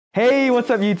Hey, what's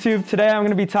up YouTube? Today I'm going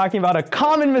to be talking about a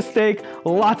common mistake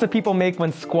lots of people make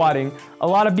when squatting. A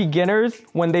lot of beginners,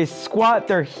 when they squat,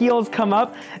 their heels come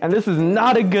up, and this is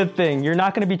not a good thing. You're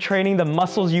not going to be training the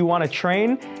muscles you want to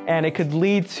train, and it could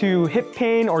lead to hip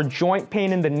pain or joint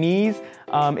pain in the knees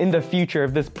in the future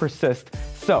if this persists.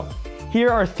 So, here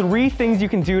are 3 things you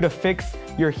can do to fix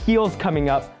your heels coming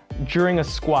up during a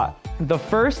squat. The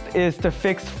first is to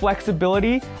fix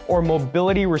flexibility or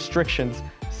mobility restrictions.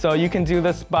 So you can do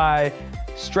this by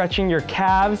stretching your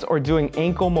calves or doing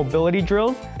ankle mobility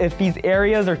drills. If these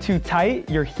areas are too tight,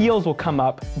 your heels will come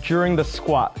up during the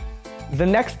squat. The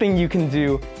next thing you can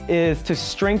do is to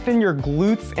strengthen your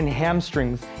glutes and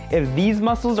hamstrings. If these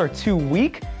muscles are too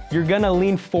weak, you're gonna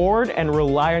lean forward and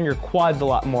rely on your quads a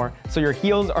lot more, so your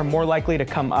heels are more likely to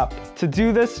come up. To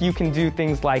do this, you can do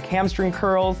things like hamstring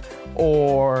curls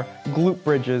or glute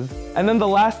bridges. And then the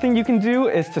last thing you can do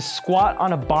is to squat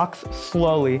on a box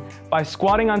slowly. By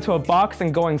squatting onto a box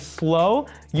and going slow,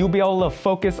 you'll be able to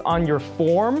focus on your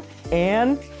form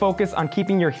and focus on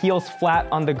keeping your heels flat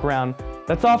on the ground.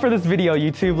 That's all for this video,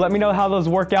 YouTube. Let me know how those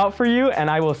work out for you, and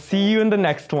I will see you in the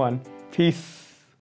next one. Peace.